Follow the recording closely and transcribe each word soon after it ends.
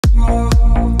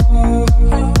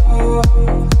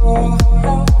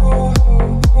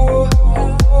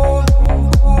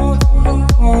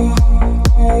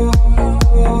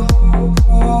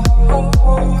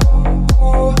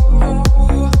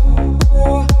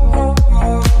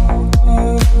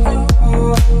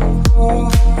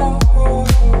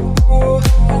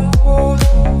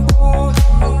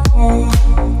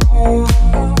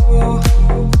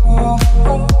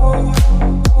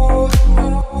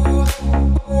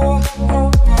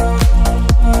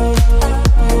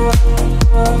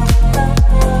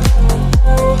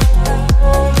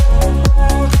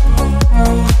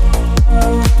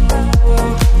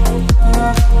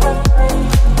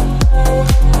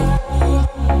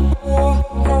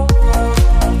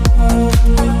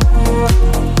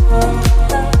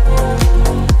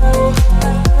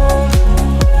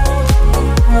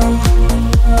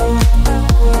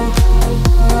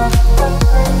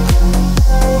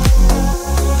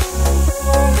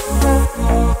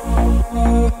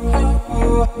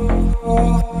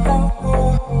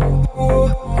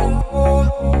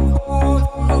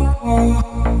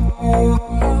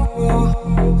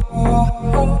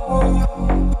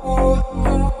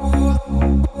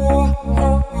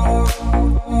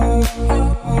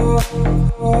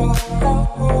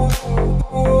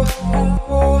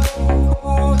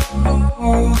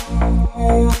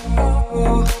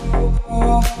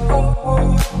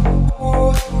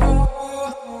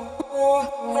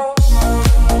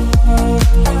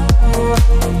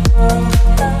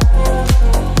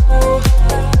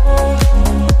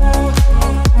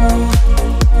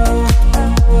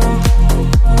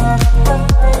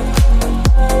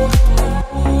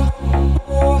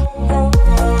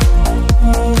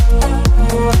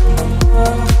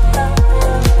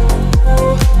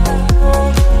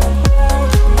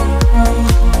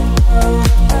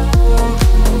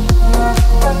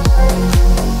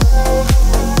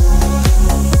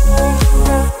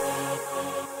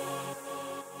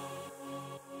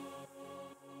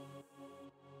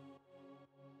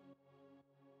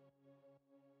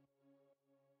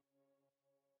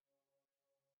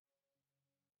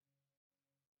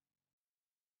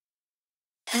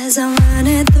As I'm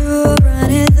running through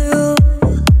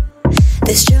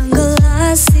this jungle,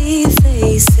 I see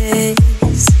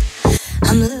faces.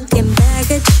 I'm looking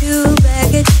back at you,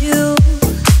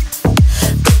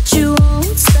 but you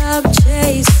won't stop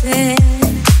chasing.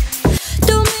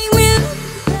 Don't make me look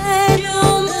bad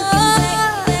no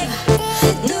more.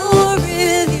 No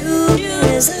review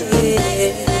is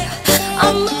here.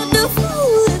 I'm not the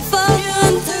fool if I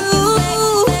run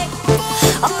through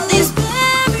all these barriers.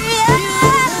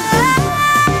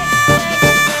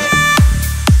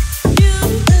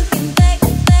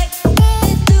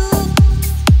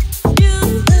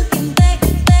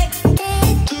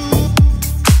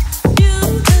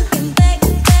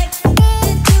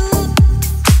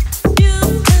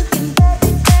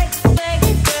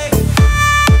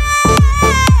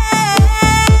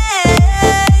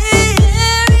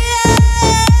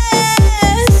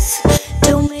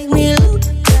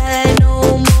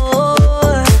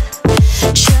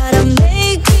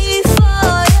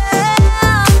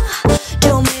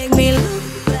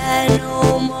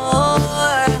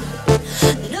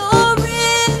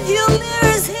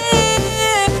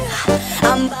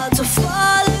 I'm about to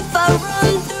fall if I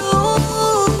run through.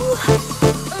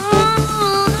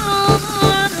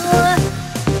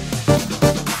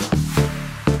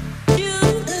 You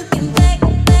looking back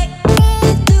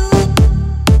through.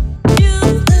 You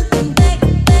looking back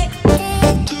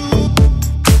through.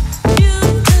 You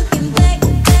looking back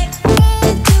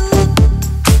through.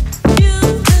 You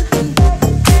looking back.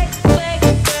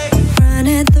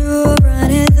 Running through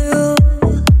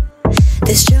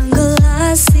this jungle,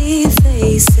 I see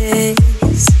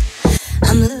faces.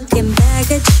 I'm looking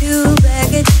back at you,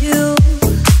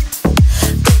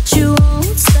 but you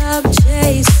won't stop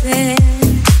chasing.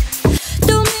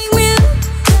 Don't make me look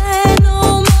bad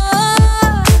no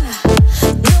more.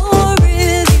 No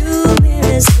review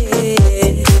mirrors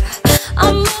here.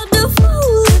 I'm not the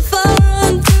fool if I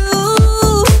run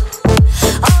through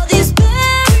all these barriers.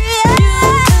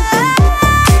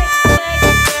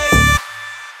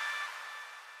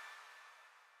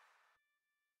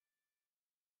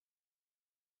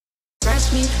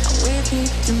 Trust me, I'm with you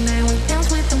tonight. We dance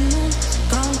with the moon.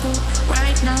 Gone through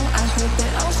right now. I hope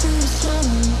that I'll see you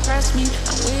soon. Trust me,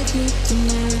 I'm with you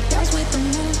tonight. We dance with the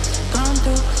moon. Gone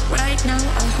through right now.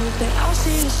 I hope that I'll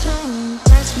see you soon.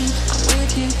 Trust me, I'm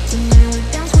with you tonight. We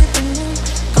dance with the moon.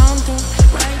 Gone through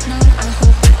right now. I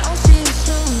hope that I'll see you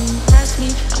soon. Trust me,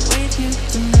 I'm with you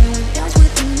tonight. We dance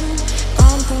with the moon.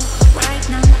 Gone through right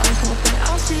now. I hope that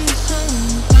I'll see you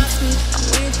soon. Trust me, I'm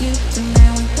with you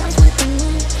tonight. We dance with the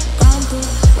moon.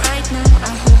 Right now,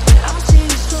 I hope that I'll see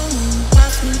you soon.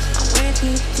 Trust me, I'm with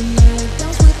you tonight. We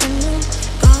dance with the moon.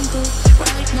 Gone through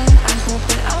right now. I hope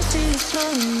that I'll see you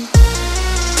soon.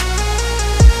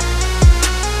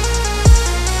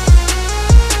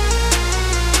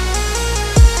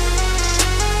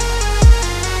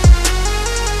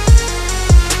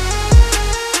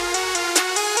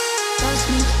 Trust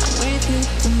me, I'm with you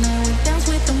tonight. We dance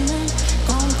with the moon.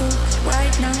 Gone through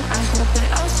right now. I hope that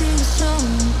I'll see you soon.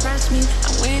 Trust me,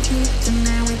 I'm with you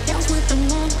tonight. We dance with the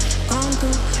moon. Gone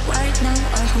through right now.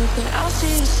 I hope that I'll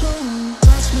see you soon.